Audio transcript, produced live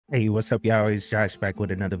Hey, what's up, y'all? It's Josh back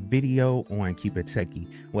with another video on KeepItTechie,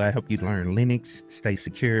 where I help you learn Linux, stay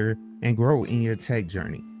secure, and grow in your tech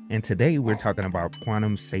journey. And today we're talking about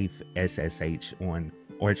quantum safe SSH on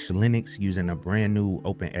Arch Linux using a brand new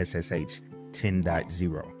OpenSSH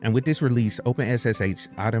 10.0. And with this release, OpenSSH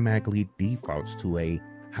automatically defaults to a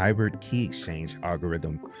hybrid key exchange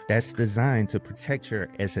algorithm that's designed to protect your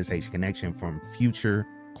SSH connection from future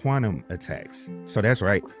quantum attacks. So that's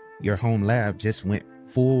right, your home lab just went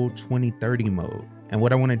full 2030 mode. And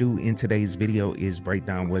what I want to do in today's video is break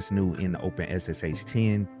down what's new in OpenSSH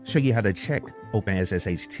 10, show you how to check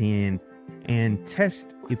OpenSSH 10, and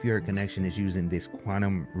test if your connection is using this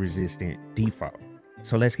quantum resistant default.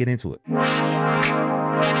 So let's get into it.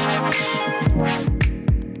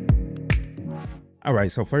 All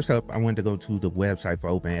right, so first up, I want to go to the website for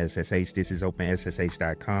OpenSSH. This is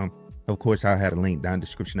OpenSSH.com. Of course, I'll have a link down in the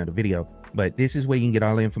description of the video, but this is where you can get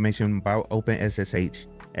all the information about OpenSSH,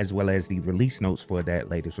 as well as the release notes for that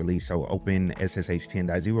latest release. So OpenSSH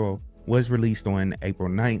 10.0 was released on April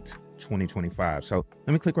 9th, 2025. So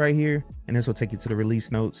let me click right here, and this will take you to the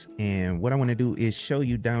release notes. And what I want to do is show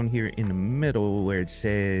you down here in the middle where it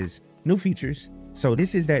says new features. So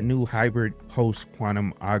this is that new hybrid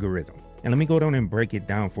post-quantum algorithm. And let me go down and break it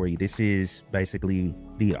down for you. This is basically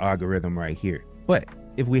the algorithm right here. But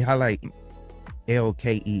if we highlight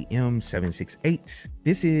LKEM768,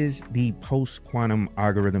 this is the post-quantum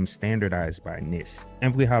algorithm standardized by NIST.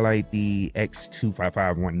 And if we highlight the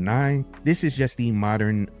X25519, this is just the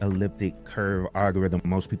modern elliptic curve algorithm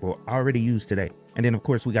most people already use today. And then of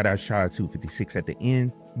course we got our SHA-256 at the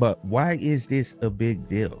end. But why is this a big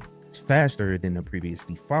deal? It's faster than the previous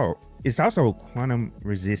default. It's also quantum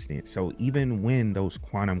resistant. So even when those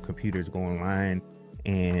quantum computers go online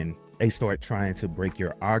and they start trying to break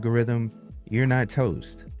your algorithm, you're not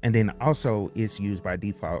toast. And then also it's used by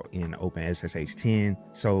default in OpenSSH 10.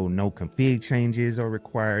 So no config changes are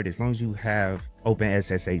required as long as you have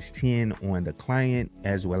OpenSSH 10 on the client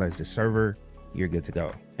as well as the server, you're good to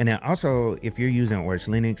go. And then also, if you're using Arch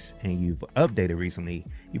Linux and you've updated recently,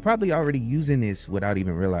 you're probably already using this without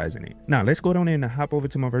even realizing it. Now, let's go down there and hop over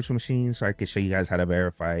to my virtual machine so I can show you guys how to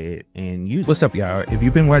verify it and use it. What's up, y'all? If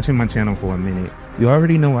you've been watching my channel for a minute, you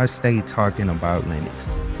already know I stay talking about Linux.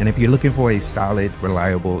 And if you're looking for a solid,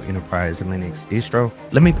 reliable enterprise Linux distro,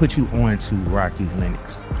 let me put you on to Rocky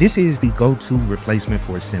Linux. This is the go-to replacement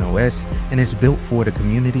for CentOS, and it's built for the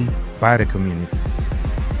community, by the community.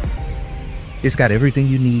 It's got everything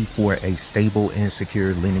you need for a stable and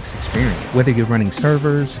secure Linux experience, whether you're running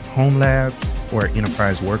servers, home labs, or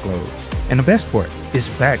enterprise workloads. And the best part, it's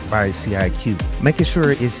backed by CIQ, making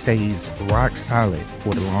sure it stays rock solid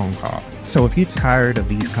for the long haul. So if you're tired of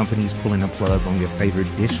these companies pulling a plug on your favorite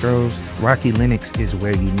distros, Rocky Linux is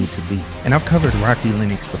where you need to be. And I've covered Rocky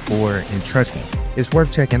Linux before, and trust me, it's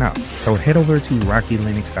worth checking out. So head over to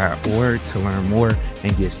rockylinux.org to learn more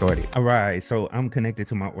and get started. All right, so I'm connected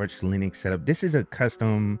to my Arch Linux setup. This is a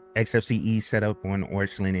custom XFCE setup on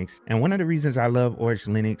Arch Linux. And one of the reasons I love Arch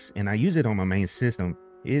Linux and I use it on my main system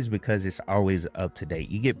is because it's always up to date.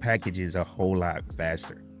 You get packages a whole lot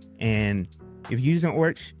faster. And if you're using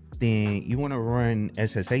Arch, then you want to run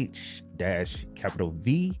SSH-V,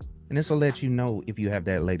 and this will let you know if you have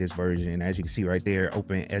that latest version. As you can see right there,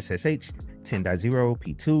 OpenSSH 10.0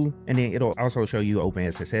 P2, and then it'll also show you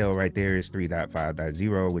OpenSSL right there is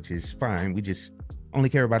 3.5.0, which is fine. We just only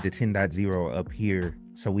care about the 10.0 up here,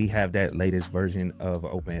 so we have that latest version of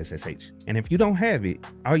OpenSSH. And if you don't have it,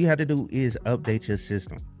 all you have to do is update your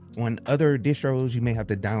system. On other distros, you may have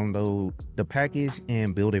to download the package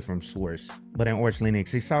and build it from source. But in Arch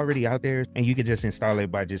Linux, it's already out there, and you can just install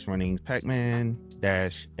it by just running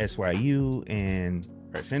pacman-syu and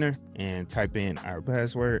press enter and type in our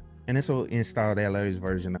password. And this will install that latest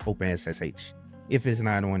version of OpenSSH if it's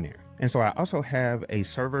not on there. And so I also have a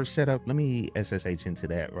server set up. Let me SSH into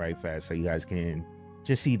that right fast so you guys can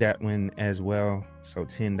just see that one as well. So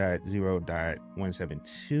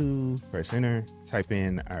 10.0.172, press enter, type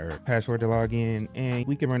in our password to log in, and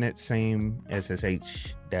we can run that same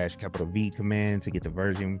SSH-V command to get the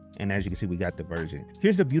version. And as you can see, we got the version.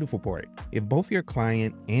 Here's the beautiful part. If both your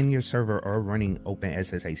client and your server are running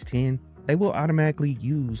OpenSSH 10, they will automatically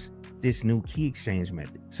use this new key exchange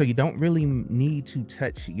method. So you don't really need to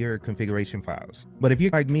touch your configuration files. But if you're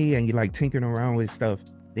like me and you like tinkering around with stuff,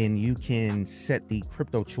 then you can set the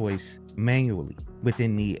crypto choice manually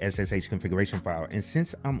within the SSH configuration file. And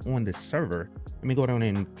since I'm on the server, let me go down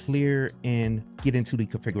and clear and get into the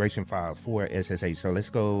configuration file for SSH. So let's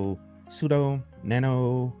go sudo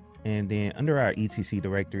nano, and then under our etc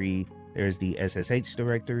directory, there's the SSH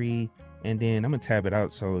directory. and then I'm gonna tab it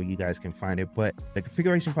out so you guys can find it. But the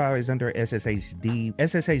configuration file is under SSHD.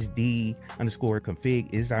 SSHD underscore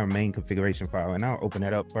config is our main configuration file, and I'll open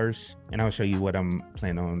that up first and I'll show you what I'm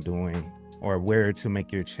planning on doing or where to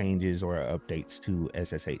make your changes or updates to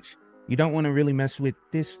SSH. You don't want to really mess with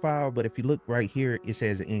this file, but if you look right here, it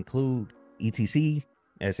says include etc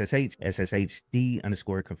SSH SSHD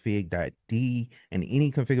underscore config.d and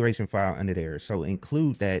any configuration file under there. So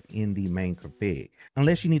include that in the main config.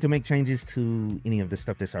 Unless you need to make changes to any of the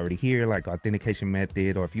stuff that's already here, like authentication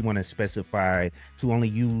method, or if you want to specify to only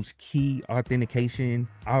use key authentication,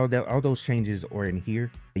 all those changes are in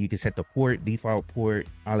here. You can set the port, default port,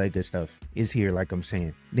 all that good stuff is here, like I'm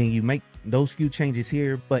saying. Then you make those few changes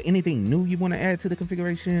here, but anything new you want to add to the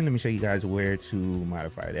configuration, let me show you guys where to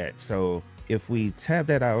modify that. So if we tab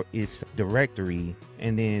that out, it's directory,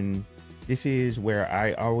 and then this is where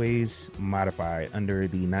I always modify under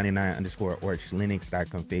the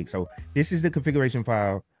 99_orchlinux.config. So this is the configuration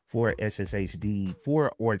file for SSHD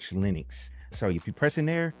for Orch Linux. So if you press in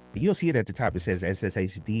there, you'll see it at the top. It says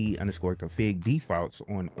SSHD underscore config defaults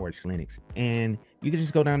on Orch Linux. And you can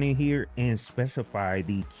just go down in here and specify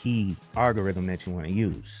the key algorithm that you want to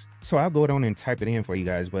use. So I'll go down and type it in for you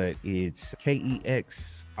guys, but it's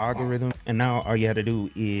KEX algorithm. And now all you have to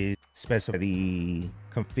do is specify the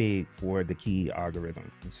config for the key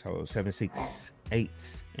algorithm. So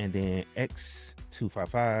 768 and then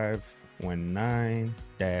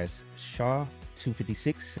X25519-SHA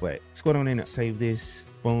 256. But let's go down in and save this.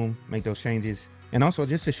 Boom, make those changes. And also,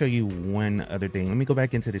 just to show you one other thing, let me go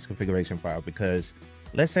back into this configuration file, because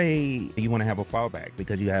let's say you want to have a fallback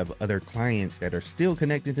because you have other clients that are still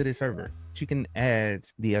connected to this server. You can add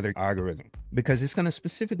the other algorithm because it's going to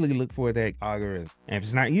specifically look for that algorithm. And if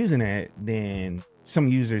it's not using that, then some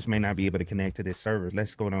users may not be able to connect to this server.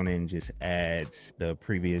 Let's go down and just add the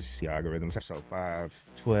previous algorithms. So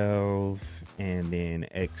 512 and then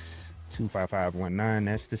X25519,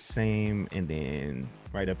 that's the same. And then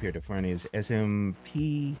right up here at the front is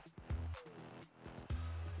SMP,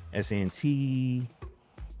 SNT,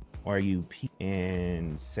 RUP,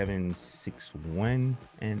 and 761.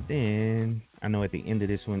 And then I know at the end of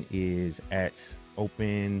this one is at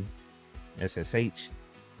OpenSSH.com.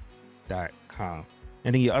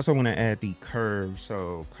 And then you also want to add the curve.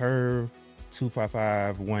 So curve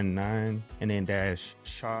 25519 and then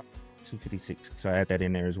 -SHA 256. So I add that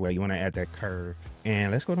in there as well. You want to add that curve.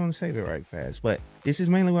 And let's go down and save it right fast. But this is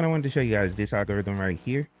mainly what I wanted to show you guys, this algorithm right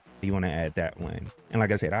here. You want to add that one. And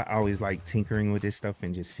like I said, I always like tinkering with this stuff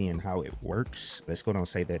and just seeing how it works. Let's go down and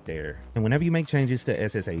save that there. And whenever you make changes to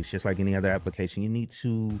SSH, just like any other application, you need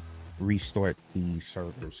to restart the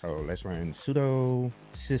server. So let's run sudo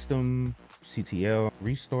systemctl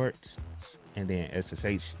restart and then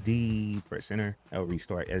SSHD, press enter. I'll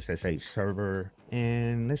restart SSH server.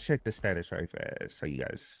 And let's check the status right fast so you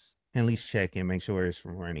guys can at least check and make sure it's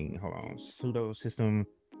running. Hold on, sudo system,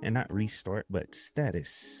 and not restart, but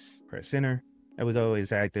status. Press enter. There we go.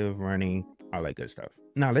 It's active, running, all that good stuff.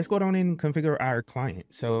 Now let's go down and configure our client.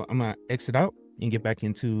 So I'm gonna exit out and get back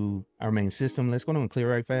into our main system. Let's go down and clear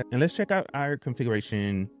right fast. And let's check out our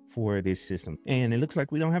configuration for this system. And it looks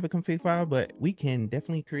like we don't have a config file, but we can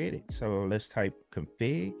definitely create it. So let's type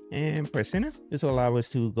config and press enter. This will allow us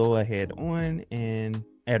to go ahead on and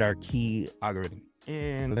add our key algorithm.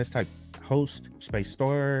 And let's type host space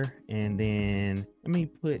star, and then let me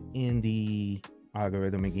put in the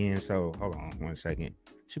algorithm again. So hold on 1 second.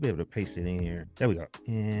 Should be able to paste it in here. There we go.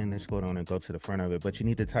 And let's go down and go to the front of it. But you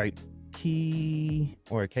need to type key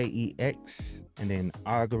or KEX and then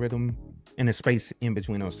algorithm and a space in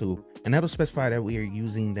between those two. And that'll specify that we are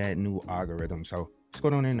using that new algorithm. So let's go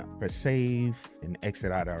down and press save and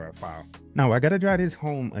exit out of our file. Now I gotta drive this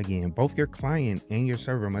home again. Both your client and your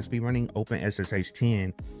server must be running OpenSSH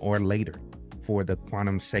 10 or later for the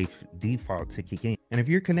quantum safe default to kick in. And if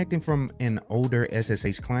you're connecting from an older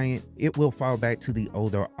SSH client, it will fall back to the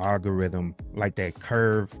older algorithm, like that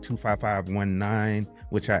curve 25519,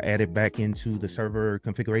 which I added back into the server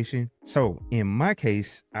configuration. So in my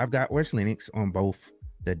case, I've got Orch Linux on both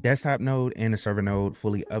the desktop node and the server node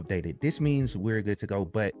fully updated. This means we're good to go.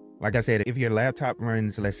 But like I said, if your laptop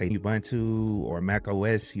runs, let's say Ubuntu or Mac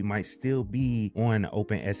OS, you might still be on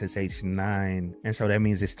OpenSSH 9. And so that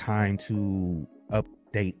means it's time to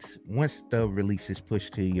update once the release is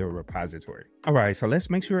pushed to your repository. All right, so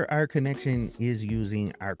let's make sure our connection is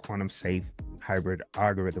using our quantum safe hybrid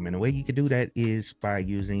algorithm. And the way you can do that is by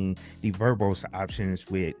using the verbose options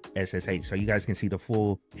with SSH. So you guys can see the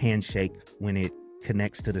full handshake when it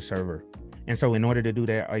connects to the server. And so in order to do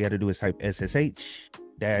that, all you have to do is type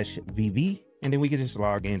SSH-VV And then we can just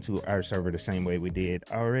log into our server the same way we did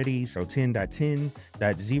already. So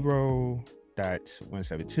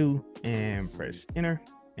 10.10.0.172 and press enter.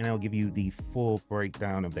 And that'll give you the full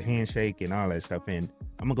breakdown of the handshake and all that stuff. And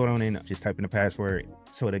I'm gonna go down and just type in the password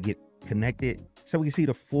so it'll get connected, so we can see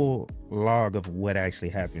the full log of what actually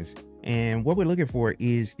happens. And what we're looking for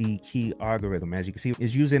is the key algorithm. As you can see,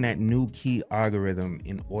 it's using that new key algorithm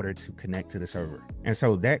in order to connect to the server. And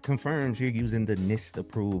so that confirms you're using the NIST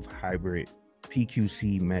approved hybrid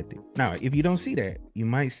PQC method. Now, if you don't see that, you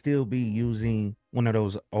might still be using one of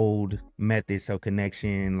those old methods of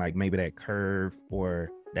connection, like maybe that curve or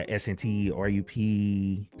the S&T RUP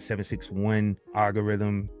 761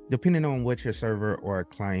 algorithm, depending on what your server or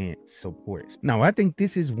client supports. Now, I think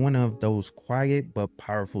this is one of those quiet but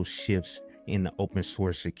powerful shifts in the open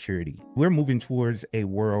source security. We're moving towards a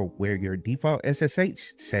world where your default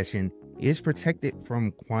SSH session is protected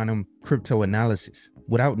from quantum cryptanalysis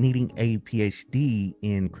without needing a PhD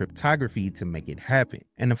in cryptography to make it happen.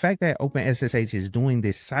 And the fact that OpenSSH is doing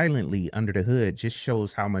this silently under the hood just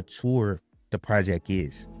shows how mature the project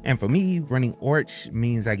is. And for me, running Orch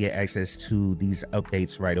means I get access to these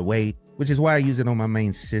updates right away, which is why I use it on my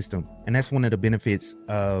main system. And that's one of the benefits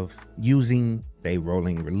of using a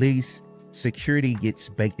rolling release. Security gets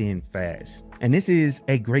baked in fast. And this is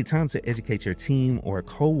a great time to educate your team or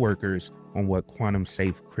co-workers on what quantum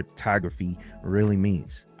safe cryptography really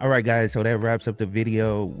means. All right, guys, so that wraps up the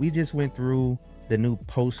video. We just went through the new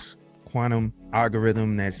post-quantum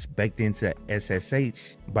algorithm that's baked into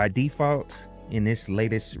SSH by default in this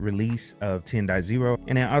latest release of 10.0.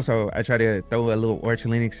 And then also I try to throw a little Arch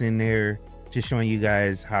Linux in there, just showing you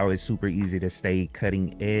guys how it's super easy to stay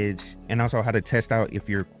cutting edge, and also how to test out if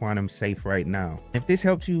you're quantum safe right now. If this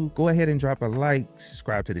helped you, go ahead and drop a like,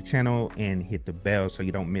 subscribe to the channel, and hit the bell so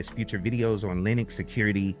you don't miss future videos on Linux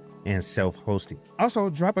security and self-hosting. Also,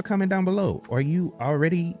 drop a comment down below. Are you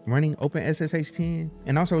already running OpenSSH 10?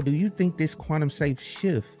 And also, do you think this quantum safe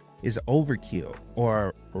shift is overkill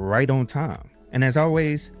or right on time? And as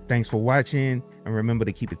always, thanks for watching, and remember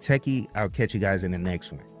to keep it techie. I'll catch you guys in the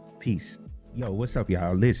next one. Peace. Yo, what's up,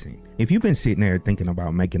 y'all? Listen, if you've been sitting there thinking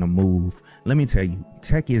about making a move, let me tell you,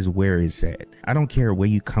 tech is where it's at. I don't care where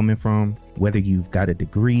you coming from, whether you've got a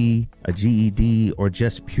degree, a GED, or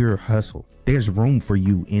just pure hustle. There's room for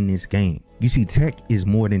you in this game. You see, tech is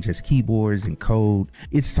more than just keyboards and code.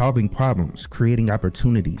 It's solving problems, creating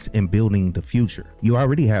opportunities, and building the future. You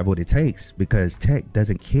already have what it takes, because tech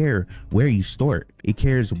doesn't care where you start. It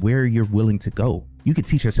cares where you're willing to go. You can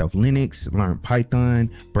teach yourself Linux, learn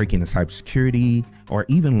Python, break into cybersecurity, or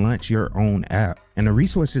even launch your own app. And the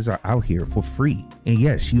resources are out here for free. And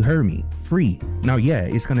yes, you heard me, free. Now, yeah,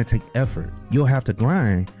 it's gonna take effort. You'll have to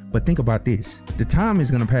grind, but think about this. The time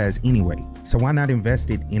is gonna pass anyway, so why not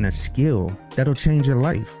invest it in a skill that'll change your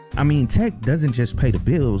life? I mean, tech doesn't just pay the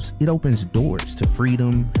bills, it opens doors to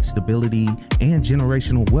freedom, stability, and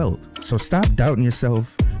generational wealth. So stop doubting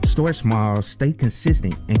yourself, start small, stay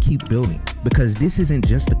consistent, and keep building. Because this isn't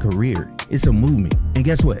just a career, it's a movement. And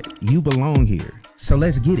guess what? You belong here. So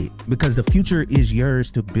let's get it, because the future is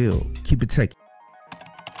yours to build. Keep it techie.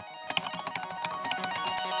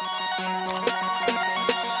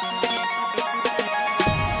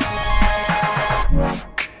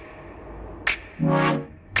 Wow.